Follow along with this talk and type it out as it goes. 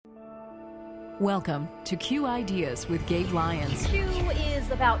Welcome to Q Ideas with Gabe Lyons. Q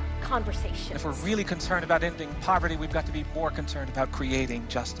is about conversation. If we're really concerned about ending poverty, we've got to be more concerned about creating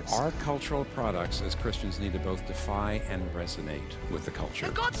justice. Our cultural products as Christians need to both defy and resonate with the culture.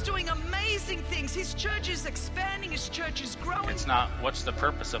 And God's doing amazing things. His church is expanding. His church is growing. It's not what's the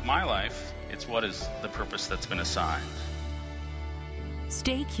purpose of my life. It's what is the purpose that's been assigned.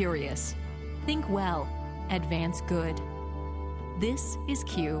 Stay curious. Think well. Advance good. This is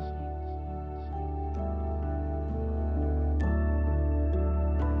Q.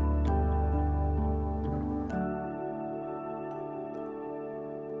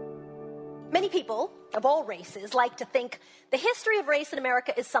 Many people of all races like to think the history of race in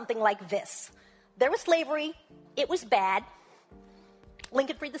America is something like this. There was slavery. It was bad.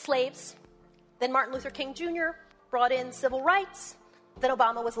 Lincoln freed the slaves. Then Martin Luther King Jr. brought in civil rights. Then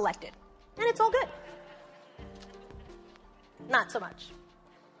Obama was elected. And it's all good. Not so much.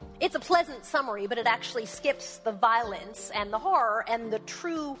 It's a pleasant summary, but it actually skips the violence and the horror and the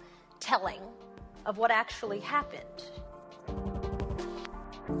true telling of what actually happened.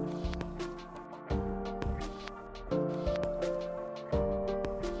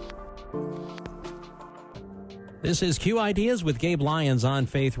 This is Q Ideas with Gabe Lyons on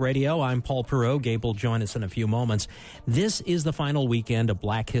Faith Radio. I'm Paul Perot. Gabe will join us in a few moments. This is the final weekend of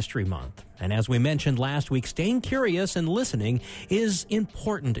Black History Month. And as we mentioned last week, staying curious and listening is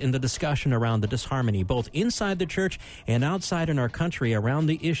important in the discussion around the disharmony, both inside the church and outside in our country around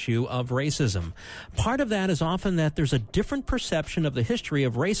the issue of racism. Part of that is often that there's a different perception of the history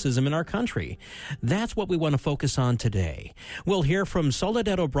of racism in our country. That's what we want to focus on today. We'll hear from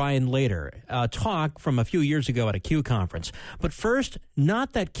Soledad O'Brien later, a talk from a few years ago at a Q conference. But first,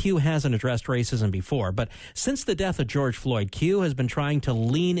 not that Q hasn't addressed racism before, but since the death of George Floyd, Q has been trying to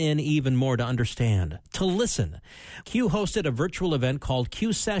lean in even more to understand, to listen. Q hosted a virtual event called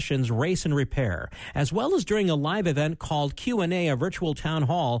Q Sessions Race and Repair, as well as during a live event called Q&A, a virtual town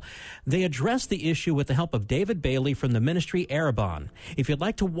hall. They addressed the issue with the help of David Bailey from the ministry Arabon. If you'd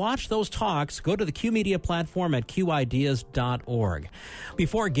like to watch those talks, go to the Q Media platform at qideas.org.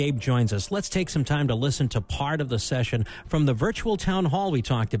 Before Gabe joins us, let's take some time to listen to part of the session from the virtual town hall we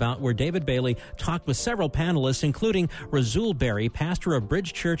talked about, where David Bailey talked with several panelists, including Razul Berry, pastor of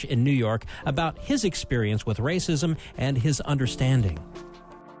Bridge Church in New York, about his experience with racism and his understanding.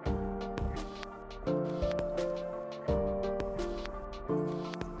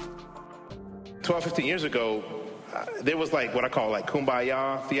 15 years ago, there was like what I call like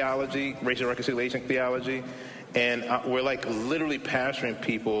kumbaya theology, racial reconciliation theology, and we're like literally pastoring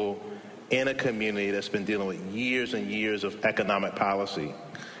people in a community that's been dealing with years and years of economic policy.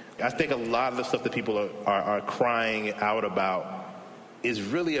 I think a lot of the stuff that people are crying out about is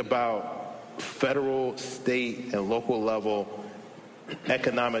really about federal, state, and local level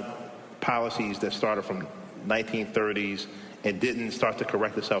economic policies that started from 1930s and didn't start to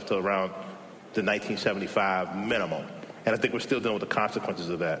correct itself till around the 1975 minimum. And I think we're still dealing with the consequences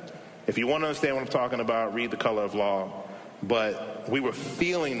of that. If you want to understand what I'm talking about, read The Color of Law. But we were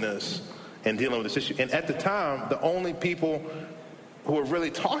feeling this and dealing with this issue. And at the time, the only people who were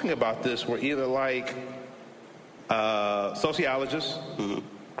really talking about this were either like sociologists,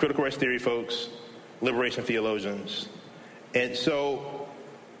 critical race theory folks, liberation theologians. And so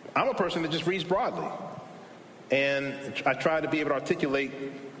I'm a person that just reads broadly. And I try to be able to articulate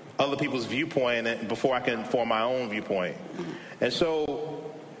other people's viewpoint before I can form my own viewpoint. And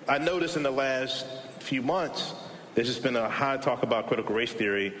so I noticed in the last few months, there's just been a high talk about critical race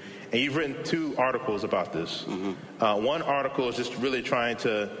theory. And you've written 2 articles about this. One article is just really trying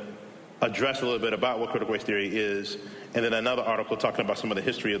to address a little bit about what critical race theory is, and then another article talking about some of the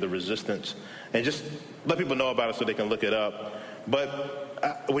history of the resistance, and just let people know about it so they can look it up.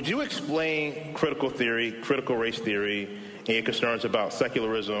 But would you explain critical theory, critical race theory, and your concerns about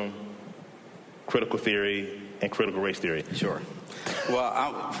secularism, critical theory, and critical race theory? Sure.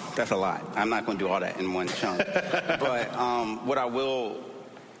 Well, that's a lot. I'm not going to do all that in one chunk. But what I will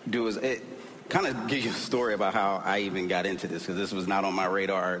do is kind of give you a story about how I even got into this, because this was not on my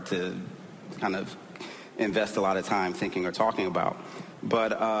radar to kind of invest a lot of time thinking or talking about.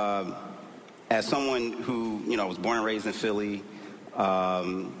 But as someone who, was born and raised in Philly,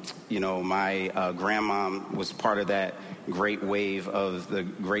 my grandmom was part of that great wave of the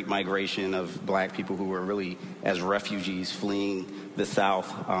great migration of black people who were really as refugees fleeing the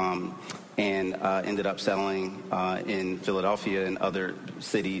South and ended up settling in Philadelphia and other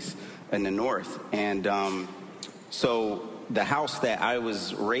cities in the North. And so the house that I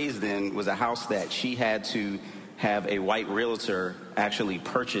was raised in was a house that she had to have a white realtor actually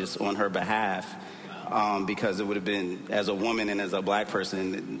purchase on her behalf because it would have been, as a woman and as a black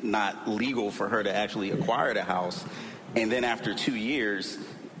person, not legal for her to actually acquire the house. And then after 2 years,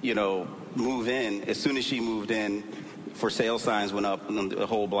 move in. As soon as she moved in, for sale signs went up on the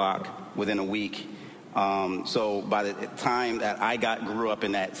whole block within a week. So by the time that I grew up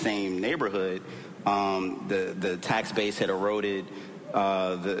in that same neighborhood, the tax base had eroded.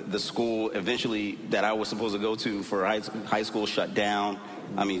 The school eventually that I was supposed to go to for high school shut down.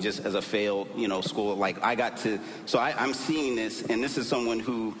 I mean, just as a failed, school. Like I'm seeing this, and this is someone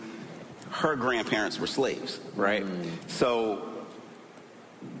who, her grandparents were slaves, right? So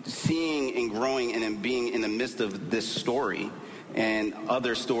seeing and growing and then being in the midst of this story and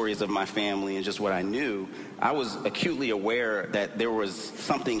other stories of my family and just what I knew, I was acutely aware that there was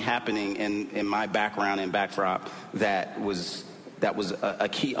something happening in my background and backdrop that was a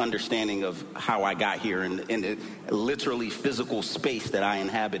key understanding of how I got here and the literally physical space that I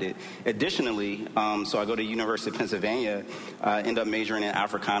inhabited. Additionally, so I go to University of Pennsylvania, end up majoring in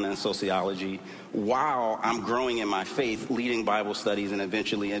Africana and sociology while I'm growing in my faith, leading Bible studies and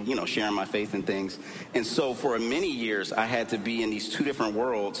eventually, sharing my faith and things. And so for many years, I had to be in these two different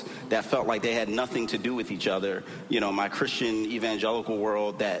worlds that felt like they had nothing to do with each other. My Christian evangelical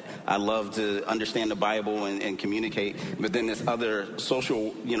world that I love to understand the Bible and communicate, but then this other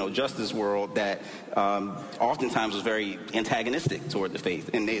social, justice world that oftentimes was very antagonistic toward the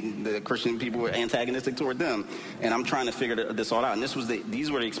faith, and the Christian people were antagonistic toward them. And I'm trying to figure this all out. And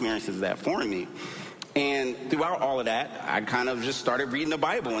these were the experiences that formed me. And throughout all of that, I kind of just started reading the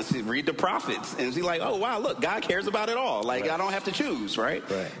Bible and read the prophets and see like, oh, wow, look, God cares about it all. Like, right. I don't have to choose, right?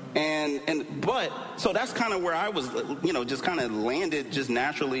 But so that's kind of where I was, just kind of landed just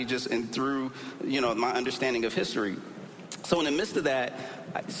naturally through, my understanding of history. So in the midst of that,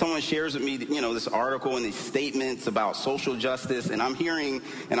 someone shares with me, this article and these statements about social justice, and I'm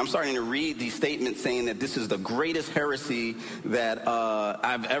starting to read these statements saying that this is the greatest heresy that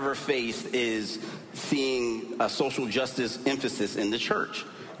I've ever faced, is seeing a social justice emphasis in the church.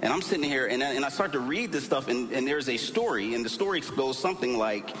 And I'm sitting here, and I start to read this stuff, and there's a story, and the story goes something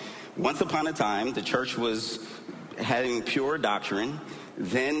like, once upon a time, the church was having pure doctrine.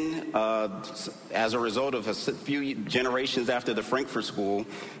 Then, as a result of a few generations after the Frankfurt School,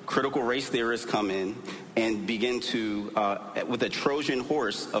 critical race theorists come in and begin to, with a Trojan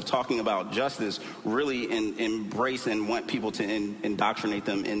horse of talking about justice, really embrace and want people to indoctrinate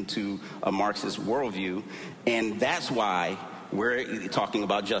them into a Marxist worldview. And that's why we're talking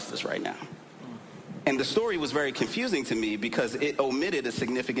about justice right now. And the story was very confusing to me because it omitted a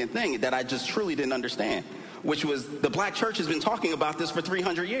significant thing that I just truly didn't understand, which was the black church has been talking about this for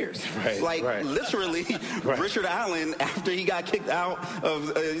 300 years. Literally, Richard Allen, after he got kicked out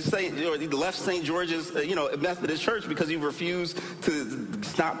of he left St. George's, Methodist Church because he refused to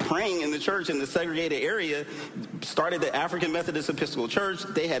stop praying in the church in the segregated area, started the African Methodist Episcopal Church.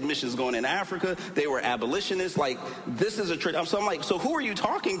 They had missions going in Africa. They were abolitionists. Like, this is a trend. So I'm like, so who are you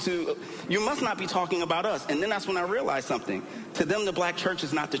talking to? You must not be talking about us. And then that's when I realized something. To them, the black church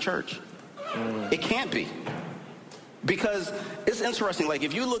is not the church. It can't be. Because it's interesting, like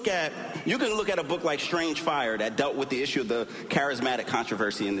if you can look at a book like Strange Fire that dealt with the issue of the charismatic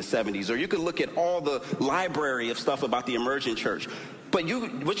controversy in the 70s, or you can look at all the library of stuff about the emergent church. But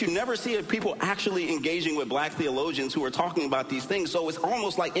what you never see are people actually engaging with black theologians who are talking about these things. So it's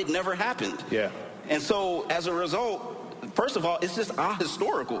almost like it never happened. Yeah. And so as a result, first of all, it's just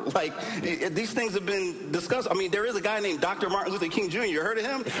ahistorical. Like, these things have been discussed. I mean, there is a guy named Dr. Martin Luther King Jr. You heard of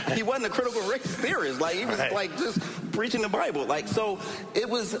him? He wasn't a critical race theorist. Like, he was like just preaching the Bible. Like, so it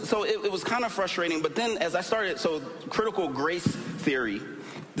was kind of frustrating. But then as I started, critical grace theory,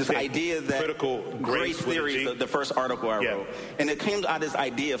 this idea that critical grace theory is the first article I wrote. And it came out of this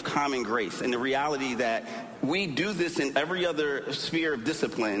idea of common grace and the reality that we do this in every other sphere of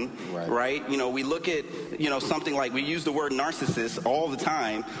discipline, right? We look at, something like, we use the word narcissist all the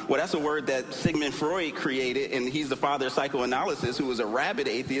time. Well, that's a word that Sigmund Freud created, and he's the father of psychoanalysis, who was a rabid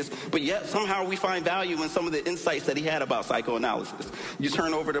atheist, but yet somehow we find value in some of the insights that he had about psychoanalysis. You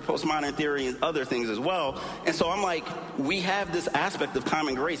turn over to postmodern theory and other things as well. And so I'm like, we have this aspect of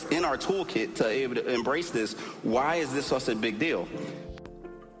common grace in our toolkit to be able to embrace this. Why is this such a big deal?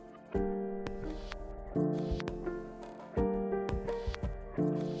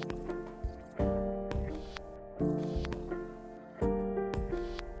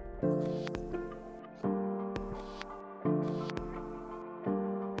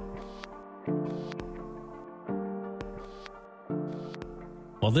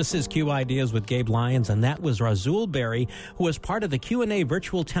 Well, this is Q Ideas with Gabe Lyons, and that was Razul Berry, who was part of the Q&A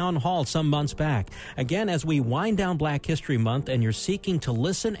virtual town hall some months back. Again, as we wind down Black History Month and you're seeking to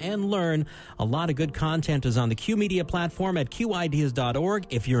listen and learn, a lot of good content is on the Q Media platform at qideas.org.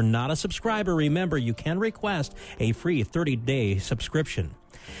 If you're not a subscriber, remember you can request a free 30-day subscription.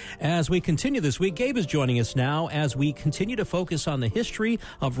 As we continue this week, Gabe is joining us now as we continue to focus on the history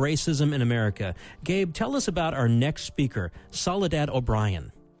of racism in America. Gabe, tell us about our next speaker, Soledad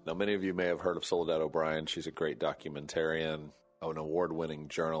O'Brien. Now, many of you may have heard of Soledad O'Brien. She's a great documentarian, an award-winning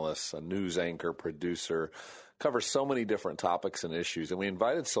journalist, a news anchor, producer, covers so many different topics and issues. And we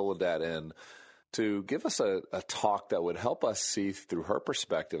invited Soledad in to give us a talk that would help us see through her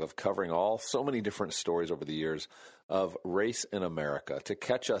perspective of covering so many different stories over the years of race in America, to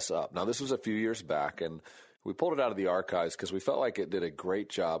catch us up. Now, this was a few years back, and we pulled it out of the archives because we felt like it did a great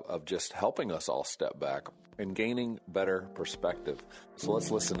job of just helping us all step back and gaining better perspective. So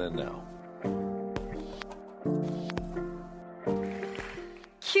let's listen in now.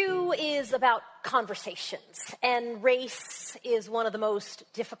 Q is about conversations, and race is one of the most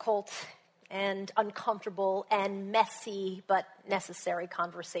difficult and uncomfortable and messy but necessary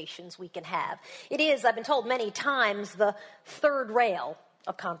conversations we can have. It is, I've been told many times, the third rail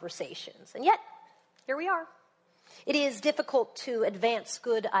of conversations. And yet, here we are. It is difficult to advance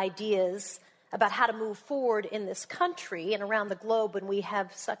good ideas about how to move forward in this country and around the globe when we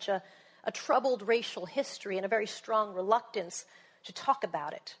have such a troubled racial history and a very strong reluctance to talk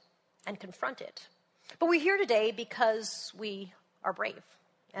about it and confront it. But we're here today because we are brave,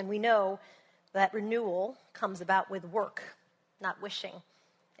 and we know that renewal comes about with work, not wishing.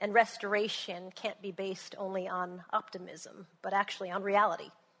 And restoration can't be based only on optimism, but actually on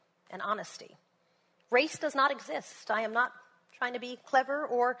reality and honesty. Race does not exist. I am not trying to be clever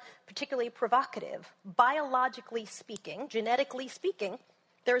or particularly provocative. Biologically speaking, genetically speaking,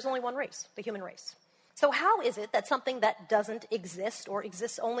 there is only one race, the human race. So how is it that something that doesn't exist or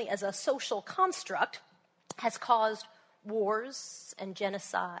exists only as a social construct has caused wars and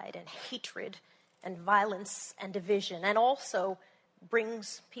genocide and hatred and violence and division, and also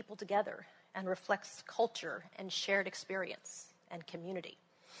brings people together and reflects culture and shared experience and community?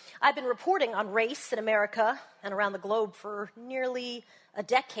 I've been reporting on race in America and around the globe for nearly a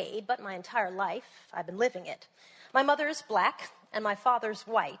decade, but my entire life I've been living it. My mother's black and my father's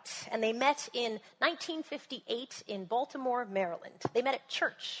white, and they met in 1958 in Baltimore, Maryland. They met at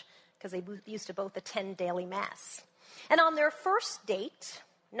church because they used to both attend daily mass. And on their first date,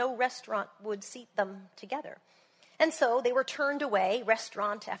 no restaurant would seat them together. And so they were turned away,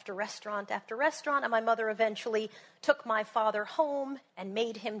 restaurant after restaurant after restaurant, and my mother eventually took my father home and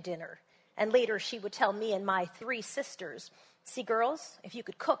made him dinner. And later she would tell me and my 3 sisters, "See, girls, if you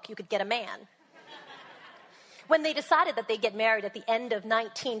could cook, you could get a man." When they decided that they'd get married at the end of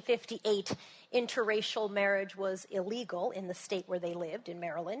 1958, interracial marriage was illegal in the state where they lived, in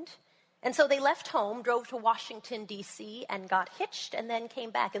Maryland. And so they left home, drove to Washington, D.C., and got hitched, and then came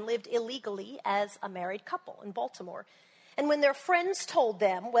back and lived illegally as a married couple in Baltimore. And when their friends told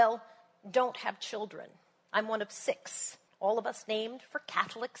them, "Well, don't have children. I'm one of 6, all of us named for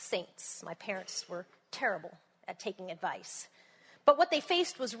Catholic saints," my parents were terrible at taking advice. But what they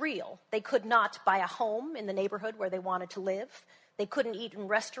faced was real. They could not buy a home in the neighborhood where they wanted to live. They couldn't eat in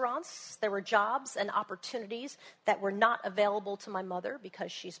restaurants. There were jobs and opportunities that were not available to my mother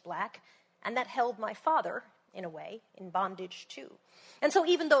because she's black, and that held my father, in a way, in bondage too. And so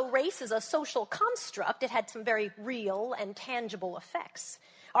even though race is a social construct, it had some very real and tangible effects.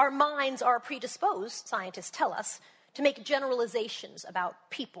 Our minds are predisposed, scientists tell us, to make generalizations about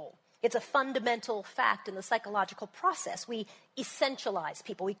people. It's a fundamental fact in the psychological process. We essentialize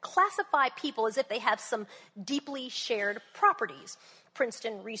people. We classify people as if they have some deeply shared properties.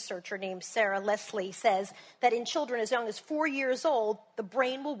 Princeton researcher named Sarah Leslie says that in children as young as 4 years old, the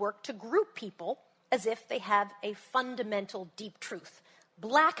brain will work to group people as if they have a fundamental deep truth.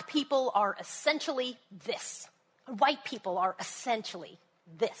 Black people are essentially this. White people are essentially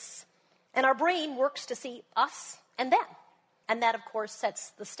this. And our brain works to see us and them. And that, of course,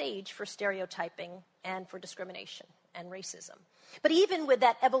 sets the stage for stereotyping and for discrimination and racism. But even with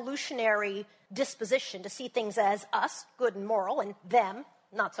that evolutionary disposition to see things as us, good and moral, and them,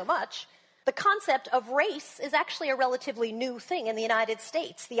 not so much, the concept of race is actually a relatively new thing in the United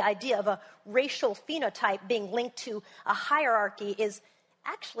States. The idea of a racial phenotype being linked to a hierarchy is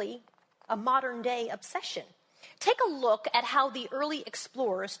actually a modern-day obsession. Take a look at how the early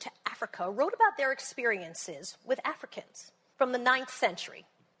explorers to Africa wrote about their experiences with Africans. From the 9th century,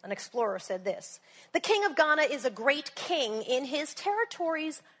 an explorer said this: "The king of Ghana is a great king. In his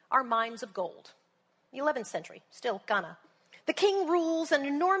territories are mines of gold." The 11th century, still Ghana. The king rules an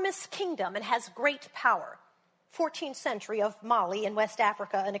enormous kingdom and has great power. 14th century of Mali in West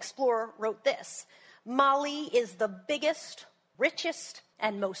Africa, an explorer wrote this: Mali is the biggest, richest,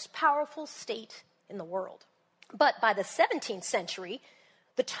 and most powerful state in the world. But by the 17th century,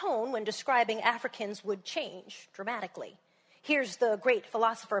 the tone when describing Africans would change dramatically. Here's the great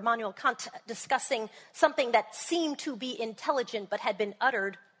philosopher Immanuel Kant discussing something that seemed to be intelligent but had been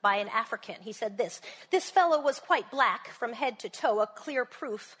uttered by an African. He said this fellow was quite black from head to toe, a clear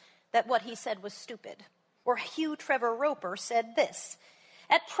proof that what he said was stupid. Or Hugh Trevor Roper said this: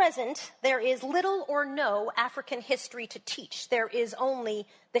 at present, there is little or no African history to teach. There is only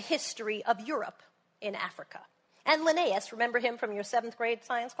the history of Europe in Africa. And Linnaeus, remember him from your 7th grade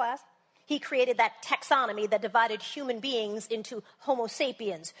science class? He created that taxonomy that divided human beings into Homo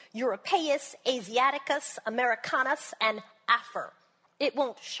sapiens, Europaeus, Asiaticus, Americanus, and Afar. It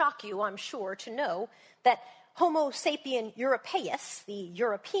won't shock you, I'm sure, to know that Homo sapien Europaeus, the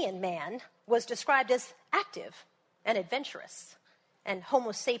European man, was described as active and adventurous, and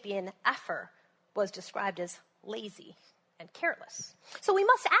Homo sapien Afar was described as lazy and careless. So we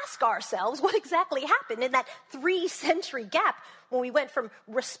must ask ourselves what exactly happened in that 3-century gap when we went from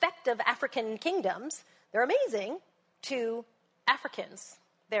respective African kingdoms, they're amazing, to Africans,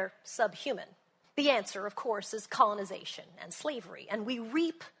 they're subhuman. The answer, of course, is colonization and slavery, and we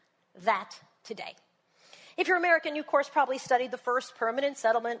reap that today. If you're American, you, of course, probably studied the first permanent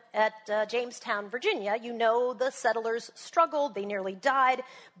settlement at Jamestown, Virginia. You know the settlers struggled, they nearly died,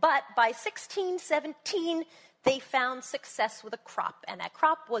 but by 1617, they found success with a crop, and that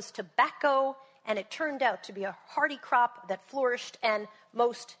crop was tobacco, and it turned out to be a hardy crop that flourished and,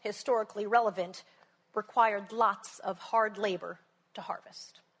 most historically relevant, required lots of hard labor to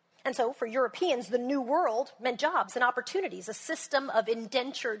harvest. And so, for Europeans, the New World meant jobs and opportunities. A system of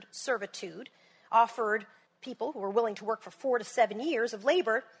indentured servitude offered people who were willing to work for 4 to 7 years of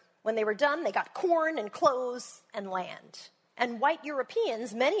labor. When they were done, they got corn and clothes and land. And white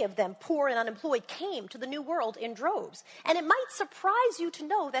Europeans, many of them poor and unemployed, came to the New World in droves. And it might surprise you to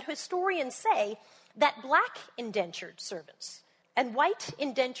know that historians say that black indentured servants and white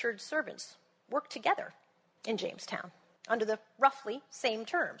indentured servants worked together in Jamestown under the roughly same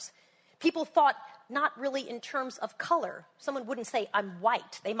terms. People thought not really in terms of color. Someone wouldn't say, I'm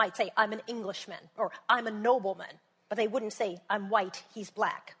white. They might say, I'm an Englishman, or I'm a nobleman. But they wouldn't say, I'm white, he's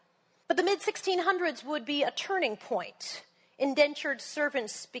black. But the mid-1600s would be a turning point. Indentured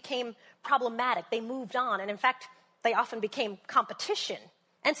servants became problematic. They moved on, and in fact, they often became competition.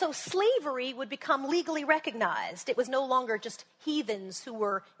 And so slavery would become legally recognized. It was no longer just heathens who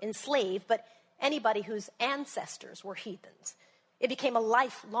were enslaved, but anybody whose ancestors were heathens. It became a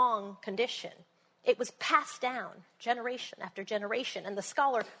lifelong condition. It was passed down generation after generation. And the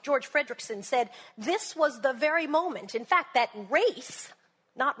scholar George Fredrickson said this was the very moment, in fact, that race,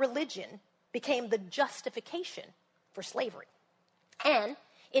 not religion, became the justification for slavery. And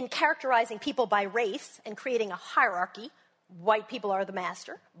in characterizing people by race and creating a hierarchy, white people are the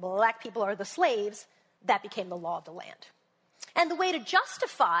master, black people are the slaves, that became the law of the land. And the way to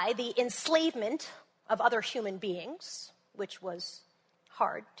justify the enslavement of other human beings, which was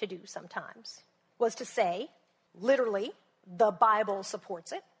hard to do sometimes, was to say, literally, the Bible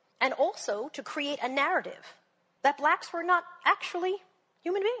supports it, and also to create a narrative that blacks were not actually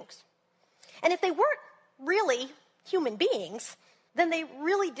human beings. And if they weren't really human beings, then they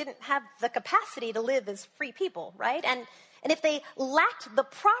really didn't have the capacity to live as free people, right? And if they lacked the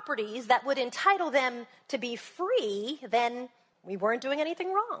properties that would entitle them to be free, then we weren't doing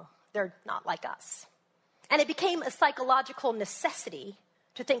anything wrong. They're not like us. And it became a psychological necessity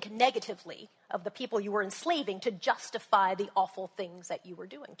to think negatively of the people you were enslaving to justify the awful things that you were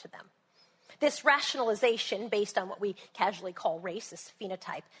doing to them. This rationalization, based on what we casually call race, this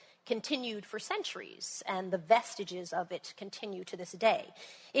phenotype, continued for centuries, and the vestiges of it continue to this day.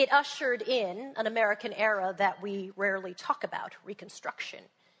 It ushered in an American era that we rarely talk about, Reconstruction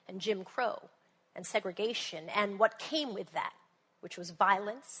and Jim Crow and segregation, and what came with that, which was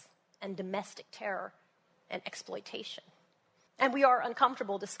violence and domestic terror and exploitation. And we are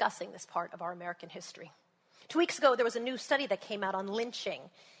uncomfortable discussing this part of our American history. 2 weeks ago, there was a new study that came out on lynching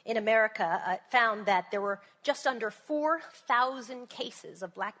in America. It found that there were just under 4,000 cases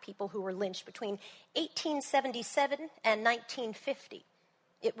of black people who were lynched between 1877 and 1950.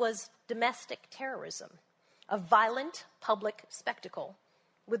 It was domestic terrorism, a violent public spectacle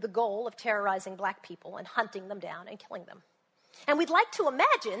with the goal of terrorizing black people and hunting them down and killing them. And we'd like to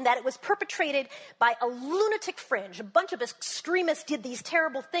imagine that it was perpetrated by a lunatic fringe. A bunch of extremists did these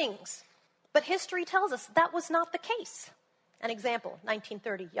terrible things. But history tells us that was not the case. An example,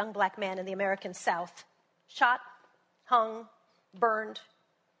 1930, young black man in the American South, shot, hung, burned,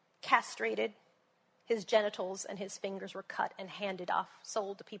 castrated. His genitals and his fingers were cut and handed off,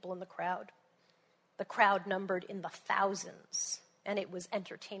 sold to people in the crowd. The crowd numbered in the thousands, and it was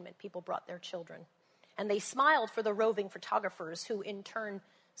entertainment. People brought their children. And they smiled for the roving photographers who, in turn,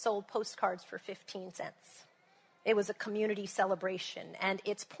 sold postcards for 15 cents. It was a community celebration, and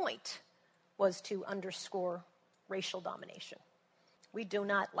its point was to underscore racial domination. We do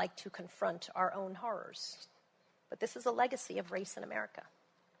not like to confront our own horrors, but this is a legacy of race in America.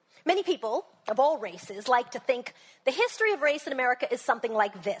 Many people of all races like to think the history of race in America is something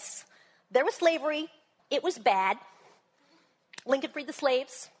like this. There was slavery, it was bad. Lincoln freed the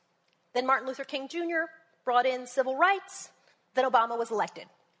slaves. Then Martin Luther King Jr. brought in civil rights. Then Obama was elected.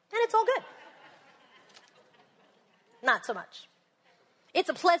 And it's all good. Not so much. It's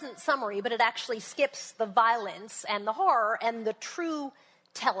a pleasant summary, but it actually skips the violence and the horror and the true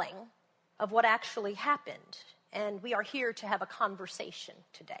telling of what actually happened. And we are here to have a conversation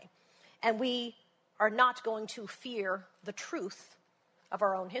today. And we are not going to fear the truth of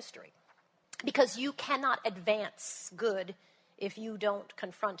our own history. Because you cannot advance good if you don't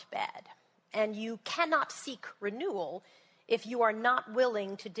confront bad. And you cannot seek renewal if you are not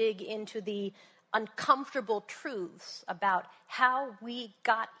willing to dig into the uncomfortable truths about how we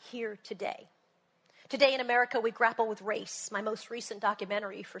got here today. Today in America, we grapple with race. My most recent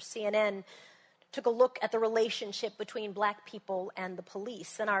documentary for CNN took a look at the relationship between black people and the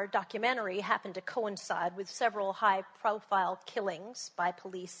police. And our documentary happened to coincide with several high-profile killings by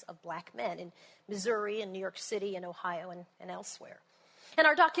police of black men in Missouri and New York City and Ohio and elsewhere. And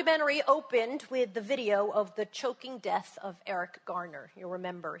our documentary opened with the video of the choking death of Eric Garner. You'll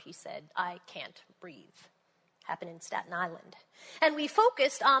remember he said, "I can't breathe." Happened in Staten Island. And we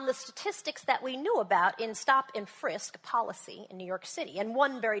focused on the statistics that we knew about in stop and frisk policy in New York City. And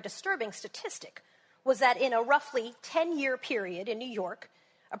one very disturbing statistic was that in a roughly 10-year period in New York,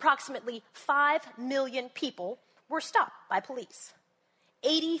 approximately 5 million people were stopped by police.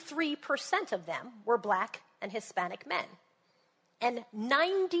 83% of them were black and Hispanic men. And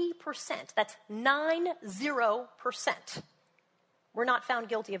 90%, that's 90%, were not found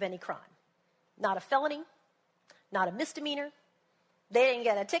guilty of any crime. Not a felony, not a misdemeanor. They didn't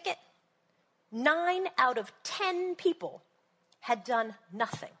get a ticket. 9 out of 10 people had done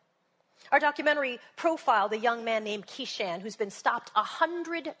nothing. Our documentary profiled a young man named Keyshan who's been stopped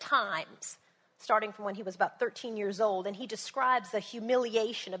 100 times, starting from when he was about 13 years old, and he describes the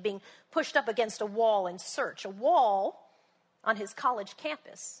humiliation of being pushed up against a wall and searched. A wall on his college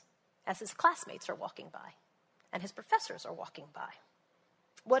campus as his classmates are walking by and his professors are walking by.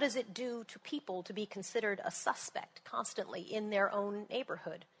 What does it do to people to be considered a suspect constantly in their own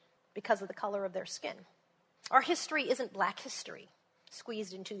neighborhood because of the color of their skin? Our history isn't black history,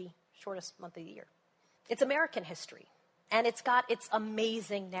 squeezed into the shortest month of the year. It's American history, and it's got its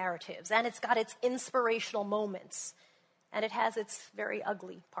amazing narratives, and it's got its inspirational moments, and it has its very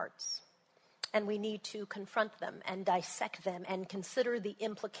ugly parts. And we need to confront them and dissect them and consider the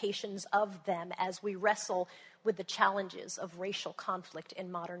implications of them as we wrestle with the challenges of racial conflict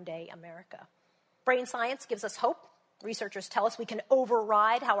in modern-day America. Brain science gives us hope. Researchers tell us we can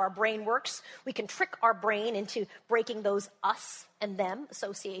override how our brain works. We can trick our brain into breaking those us and them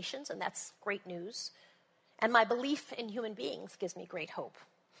associations, and that's great news. And my belief in human beings gives me great hope.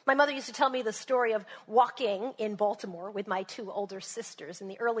 My mother used to tell me the story of walking in Baltimore with my 2 older sisters in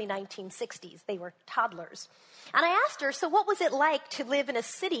the early 1960s. They were toddlers. And I asked her, so what was it like to live in a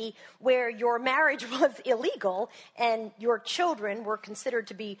city where your marriage was illegal and your children were considered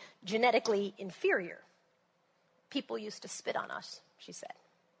to be genetically inferior? People used to spit on us, she said.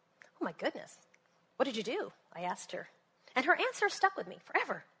 Oh my goodness, what did you do? I asked her. And her answer stuck with me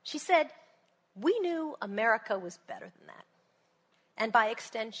forever. She said, we knew America was better than that. And by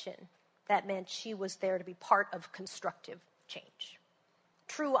extension, that meant she was there to be part of constructive change.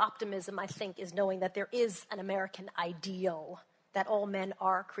 True optimism, I think, is knowing that there is an American ideal, that all men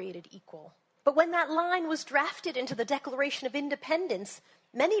are created equal. But when that line was drafted into the Declaration of Independence,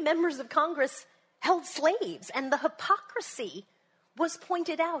 many members of Congress held slaves, and the hypocrisy was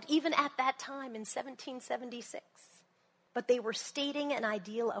pointed out even at that time in 1776. But they were stating an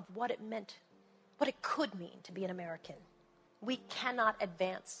ideal of what it meant, what it could mean to be an American. We cannot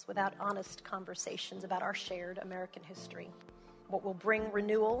advance without honest conversations about our shared American history. What will bring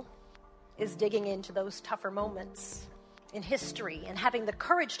renewal is digging into those tougher moments in history and having the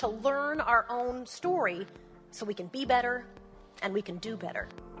courage to learn our own story so we can be better and we can do better.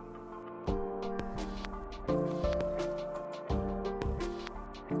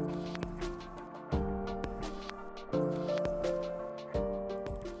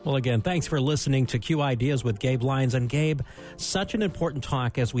 Well, Well, again, thanks for listening to Q Ideas with Gabe Lyons. And Gabe, such an important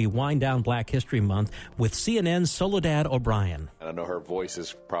talk as we wind down Black History Month with CNN's Soledad O'Brien. And I know her voice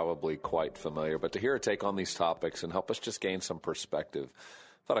is probably quite familiar, but to hear her take on these topics and help us just gain some perspective,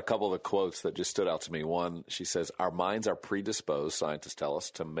 I thought a couple of the quotes that just stood out to me. One, she says, our minds are predisposed, scientists tell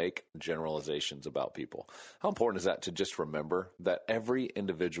us, to make generalizations about people. How important is that to just remember that every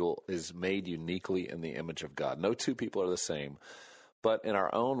individual is made uniquely in the image of God? No two people are the same. But in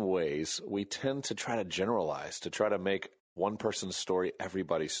our own ways, we tend to try to generalize, to try to make one person's story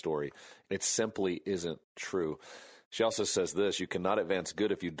everybody's story. It simply isn't true. She also says this, you cannot advance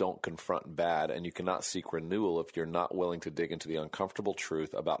good if you don't confront bad, and you cannot seek renewal if you're not willing to dig into the uncomfortable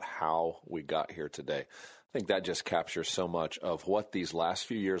truth about how we got here today. I think that just captures so much of what these last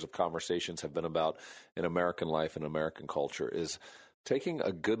few years of conversations have been about in American life and American culture, is taking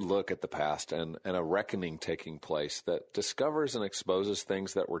a good look at the past and a reckoning taking place that discovers and exposes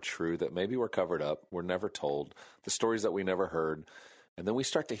things that were true that maybe were covered up, were never told, the stories that we never heard. And then we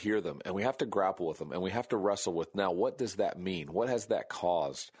start to hear them, and we have to grapple with them, and we have to wrestle with, now, what does that mean? What has that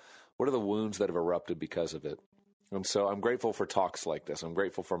caused? What are the wounds that have erupted because of it? And so I'm grateful for talks like this. I'm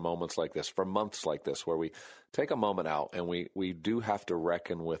grateful for moments like this, for months like this, where we take a moment out and we do have to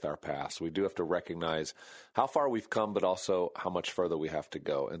reckon with our past. We do have to recognize how far we've come, but also how much further we have to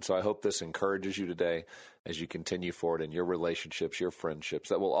go. And so I hope this encourages you today as you continue forward in your relationships, your friendships,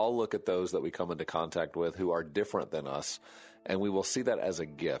 that we'll all look at those that we come into contact with who are different than us, and we will see that as a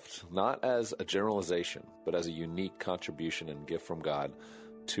gift, not as a generalization, but as a unique contribution and gift from God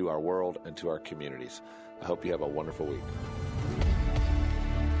to our world and to our communities. I hope you have a wonderful week.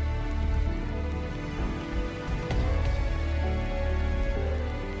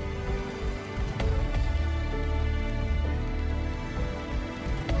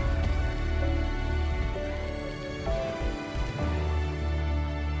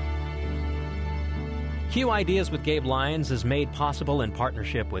 Q Ideas with Gabe Lyons is made possible in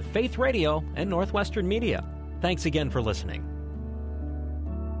partnership with Faith Radio and Northwestern Media. Thanks again for listening.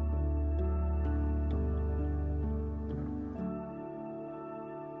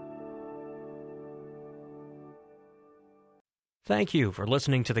 Thank you for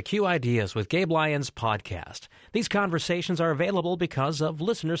listening to the Q Ideas with Gabe Lyons podcast. These conversations are available because of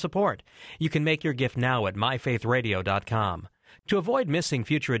listener support. You can make your gift now at myfaithradio.com. To avoid missing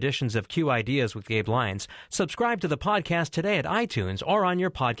future editions of Q Ideas with Gabe Lyons, subscribe to the podcast today at iTunes or on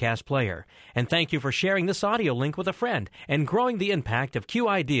your podcast player. And thank you for sharing this audio link with a friend and growing the impact of Q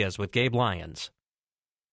Ideas with Gabe Lyons.